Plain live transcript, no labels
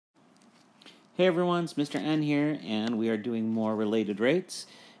Hey everyone, it's Mr. N here, and we are doing more related rates.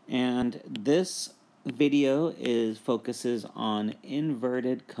 And this video focuses on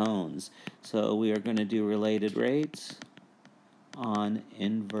inverted cones. So we are going to do related rates on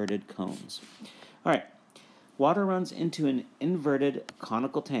inverted cones. All right, water runs into an inverted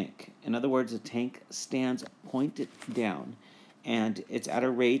conical tank. In other words, the tank stands pointed down, and it's at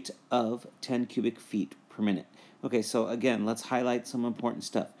a rate of 10 cubic feet per minute. Okay, so again, let's highlight some important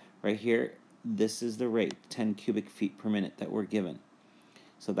stuff. Right here, this is the rate, 10 cubic feet per minute that we're given.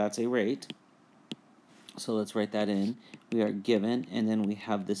 So that's a rate. So let's write that in. We are given, and then we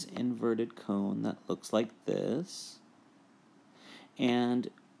have this inverted cone that looks like this. And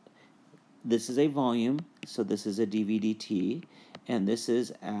this is a volume, so this is a dV/dt, and this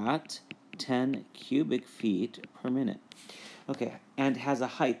is at 10 cubic feet per minute. Okay, and has a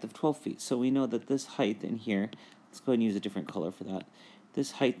height of 12 feet. So we know that this height in here, let's go ahead and use a different color for that.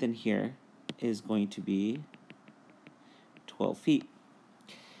 This height in here is going to be 12 feet.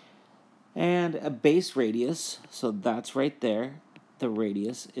 And a base radius, so that's right there, the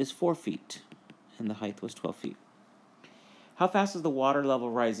radius is 4 feet, and the height was 12 feet. How fast is the water level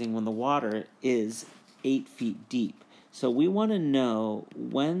rising when the water is 8 feet deep? So we want to know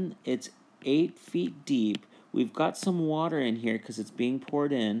when it's 8 feet deep, we've got some water in here because it's being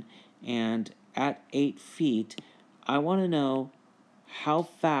poured in, and at 8 feet, I want to know how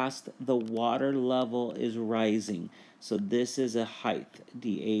fast the water level is rising. So this is a height,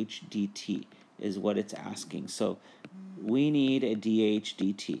 dH dt is what it's asking. So we need a dH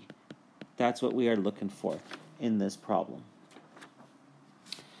dt. That's what we are looking for in this problem.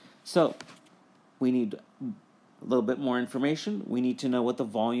 So we need a little bit more information. We need to know what the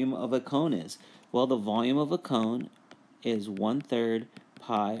volume of a cone is. Well, the volume of a cone is 1/3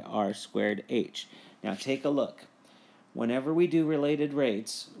 pi r squared h. Now take a look. Whenever we do related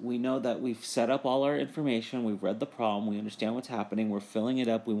rates, we know that we've set up all our information, we've read the problem, we understand what's happening, we're filling it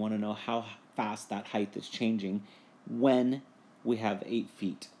up, we want to know how fast that height is changing when we have 8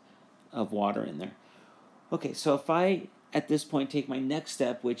 feet of water in there. Okay, so if I, at this point, take my next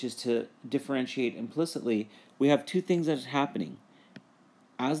step, which is to differentiate implicitly, we have two things that are happening.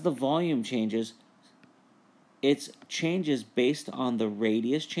 As the volume changes, it changes based on the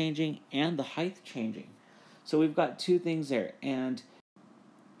radius changing and the height changing. So we've got two things there, and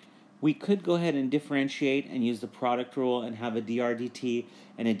we could go ahead and differentiate and use the product rule and have a dr dt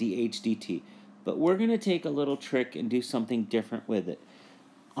and a dH dt. But we're going to take a little trick and do something different with it.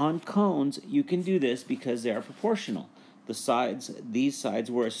 On cones, you can do this because they are proportional. The sides, these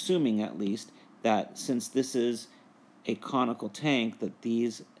sides, we're assuming at least that since this is a conical tank, that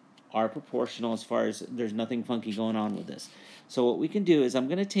these are proportional as far as there's nothing funky going on with this. So what we can do is I'm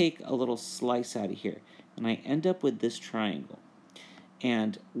going to take a little slice out of here, and I end up with this triangle.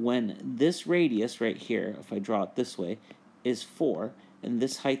 And when this radius right here, if I draw it this way, is 4, and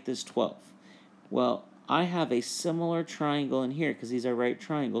this height is 12. Well, I have a similar triangle in here, because these are right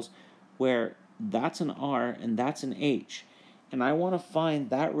triangles, where that's an R and that's an H. And I want to find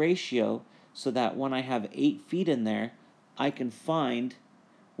that ratio so that when I have 8 feet in there, I can find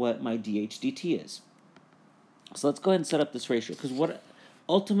what my dH dt is. So let's go ahead and set up this ratio, because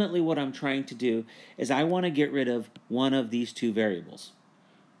ultimately what I'm trying to do is I want to get rid of one of these two variables.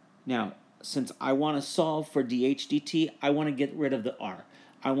 Now, since I want to solve for dH dt, I want to get rid of the r.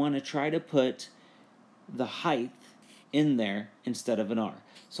 I want to try to put the height in there instead of an r.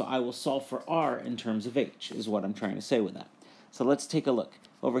 So I will solve for r in terms of h, is what I'm trying to say with that. So let's take a look.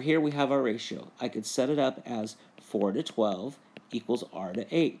 Over here we have our ratio. I could set it up as 4 to 12 equals r to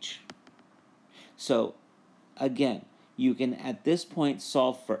h. So again, you can at this point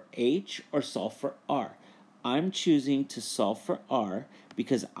solve for h or solve for r. I'm choosing to solve for r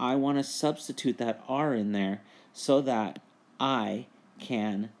because I want to substitute that r in there so that I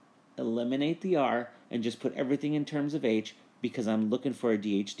can eliminate the r and just put everything in terms of h because I'm looking for a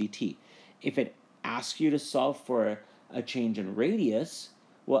dH dt. If it asks you to solve for a change in radius,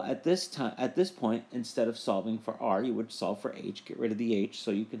 well, at this point, instead of solving for r, you would solve for h, get rid of the h, so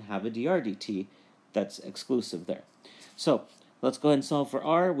you can have a dr dt that's exclusive there. So let's go ahead and solve for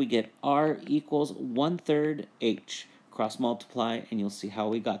r. We get r equals 1/3 h. Cross multiply, and you'll see how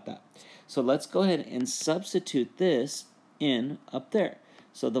we got that. So let's go ahead and substitute this in up there.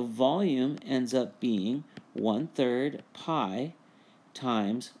 So the volume ends up being 1/3 pi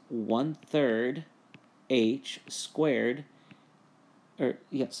times 1/3 h squared,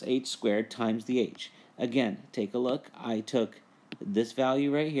 h squared times the h. Again, take a look. I took this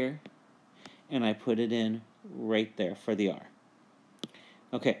value right here, and I put it in right there for the r.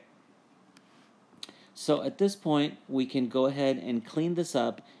 Okay. So at this point, we can go ahead and clean this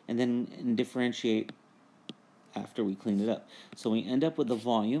up and then differentiate after we clean it up. So we end up with the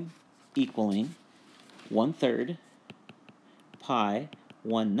volume equaling 1/3 pi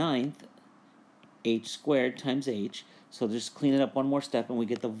 1/9 h squared times h. So just clean it up one more step and we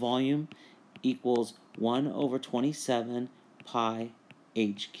get the volume equals 1/27 pi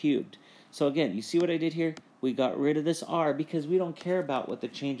h cubed. So again, you see what I did here? We got rid of this r because we don't care about what the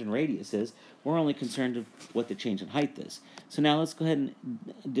change in radius is. We're only concerned with what the change in height is. So now let's go ahead and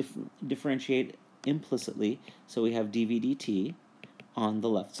differentiate implicitly. So we have dv dt on the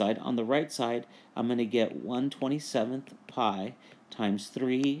left side. On the right side, I'm going to get 1/27 pi times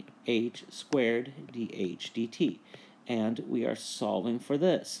 3h squared dh dt. And we are solving for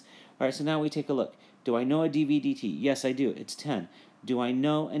this. All right, so now we take a look. Do I know a dv dt? Yes, I do. It's 10. Do I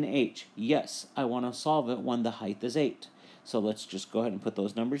know an h? Yes, I want to solve it when the height is 8. So let's just go ahead and put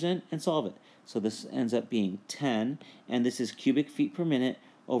those numbers in and solve it. So this ends up being 10, and this is cubic feet per minute.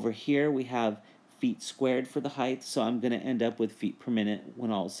 Over here we have feet squared for the height, so I'm going to end up with feet per minute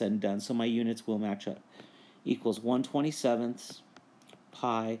when all is said and done. So my units will match up. Equals 1/27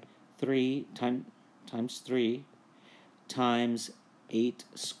 pi 3 times 3 times 8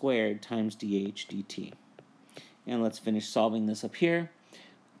 squared times dh dt. And let's finish solving this up here.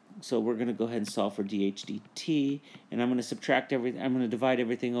 So we're going to go ahead and solve for dh dt, and I'm going to subtract everything. I'm going to divide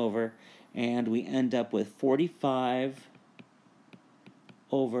everything over, and we end up with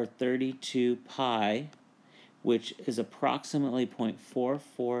 45/32 pi, which is approximately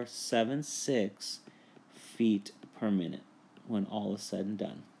 0.4476 feet per minute when all is said and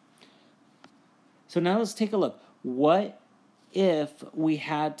done. So now let's take a look. What if we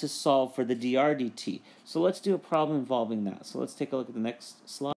had to solve for the dr dt? So let's do a problem involving that. So let's take a look at the next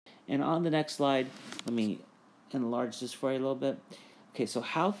slide. And on the next slide, let me enlarge this for you a little bit. Okay, so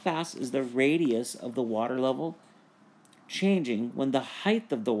how fast is the radius of the water level changing when the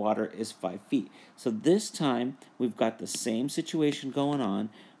height of the water is 5 feet? So this time, we've got the same situation going on.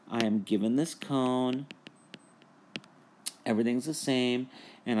 I am given this cone. Everything's the same.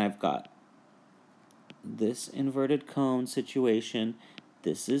 And I've got this inverted cone situation.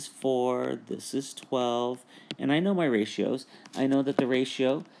 This is 4, this is 12, and I know my ratios. I know that the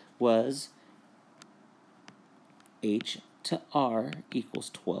ratio was h to r equals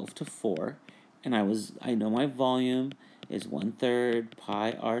 12/4, and I know my volume is 1/3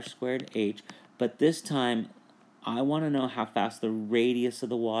 pi r squared h, but this time I want to know how fast the radius of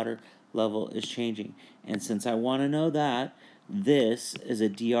the water level is changing. And since I want to know that, this is a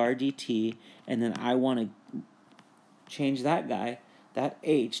dr dt, and then I want to change that guy, that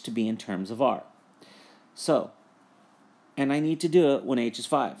h, to be in terms of r. So, and I need to do it when h is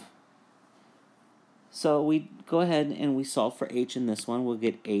 5. So we go ahead and we solve for h in this one. We'll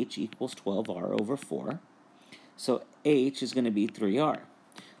get h equals 12r/4. So h is going to be 3r.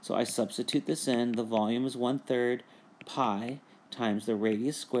 So I substitute this in. The volume is 1/3 pi times the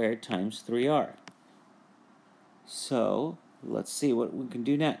radius squared times 3r. So let's see what we can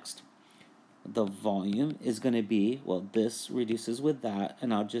do next. The volume is going to be, well, this reduces with that,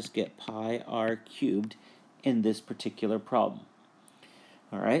 and I'll just get pi r cubed in this particular problem.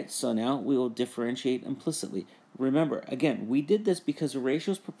 All right, so now we will differentiate implicitly. Remember, again, we did this because the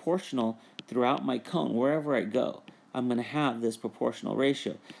ratio is proportional throughout my cone. Wherever I go, I'm going to have this proportional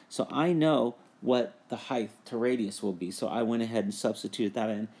ratio. So I know what the height to radius will be. So I went ahead and substituted that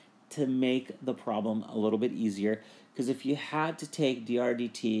in to make the problem a little bit easier. Because if you had to take dr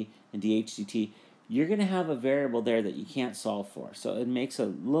dt and dh dt, you're going to have a variable there that you can't solve for. So it makes it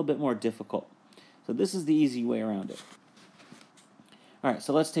a little bit more difficult. So this is the easy way around it. All right,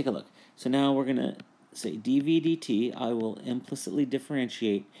 so let's take a look. So now we're going to say dv dt, I will implicitly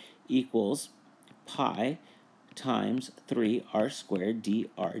differentiate, equals pi times 3r squared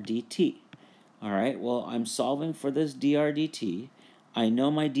dr dt. All right, well, I'm solving for this dr dt. I know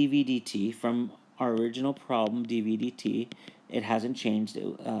my dv dt from our original problem, dv dt. It hasn't changed.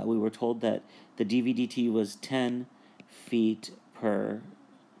 We were told that the dv dt was 10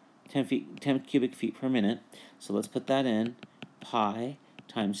 cubic feet per minute. So let's put that in. Pi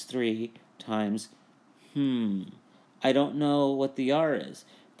times 3 times, I don't know what the r is.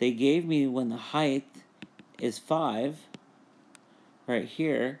 They gave me when the height is 5 right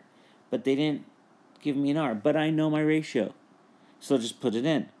here, but they didn't give me an r. But I know my ratio. So just put it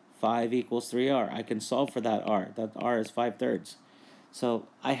in. 5 equals 3r. I can solve for that r. That r is 5/3. So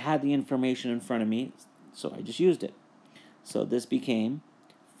I had the information in front of me, so I just used it. So this became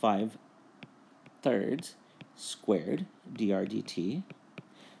 5/3 squared dr dt.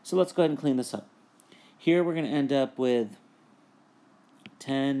 So let's go ahead and clean this up. Here we're going to end up with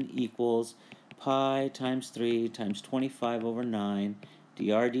 10 equals pi times 3 times 25 over 9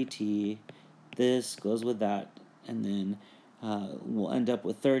 dr dt. This goes with that, and then we'll end up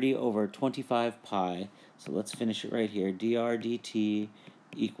with 30 over 25 pi. So let's finish it right here. Dr dt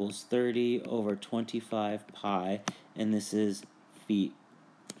equals 30 over 25 pi, and this is feet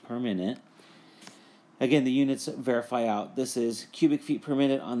per minute. Again, the units verify out. This is cubic feet per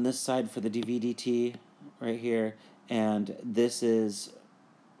minute on this side for the dV/dt right here, and this is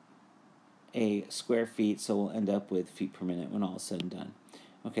a square feet, so we'll end up with feet per minute when all is said and done.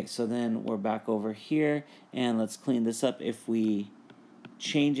 Okay, so then we're back over here, and let's clean this up. If we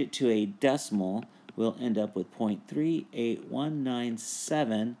change it to a decimal, we'll end up with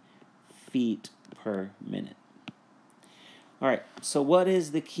 0.38197 feet per minute. All right, so what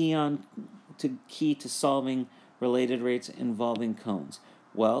is the key to solving related rates involving cones?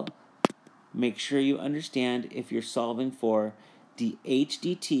 Well, make sure you understand if you're solving for dH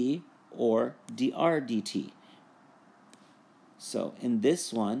dt or dr dt. So in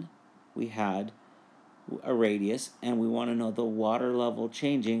this one, we had a radius, and we want to know the water level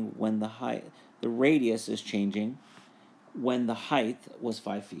changing when the radius is changing when the height was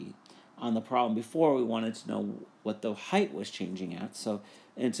 5 feet. On the problem before, we wanted to know what the height was changing at. So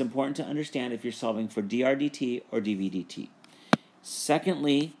it's important to understand if you're solving for dr dt or dv dt.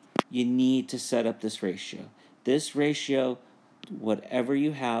 Secondly, you need to set up this ratio. This ratio, whatever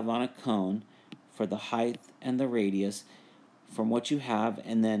you have on a cone for the height and the radius, from what you have,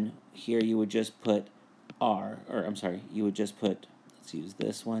 and then here you would just put you would just put, let's use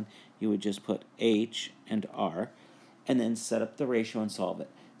this one, you would just put h and r, and then set up the ratio and solve it.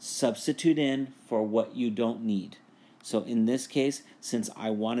 Substitute in for what you don't need. So in this case, since I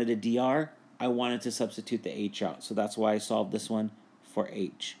wanted a dr, I wanted to substitute the h out, so that's why I solved this one for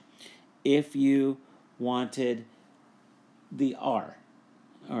h. If you wanted the r,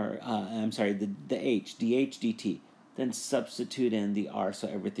 or the h, dh dt, then substitute in the r so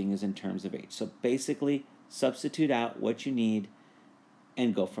everything is in terms of h. So basically, substitute out what you need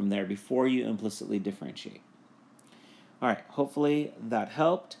and go from there before you implicitly differentiate. All right, hopefully that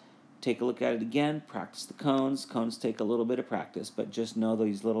helped. Take a look at it again, practice the cones. Cones take a little bit of practice, but just know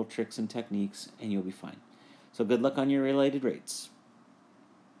these little tricks and techniques and you'll be fine. So good luck on your related rates.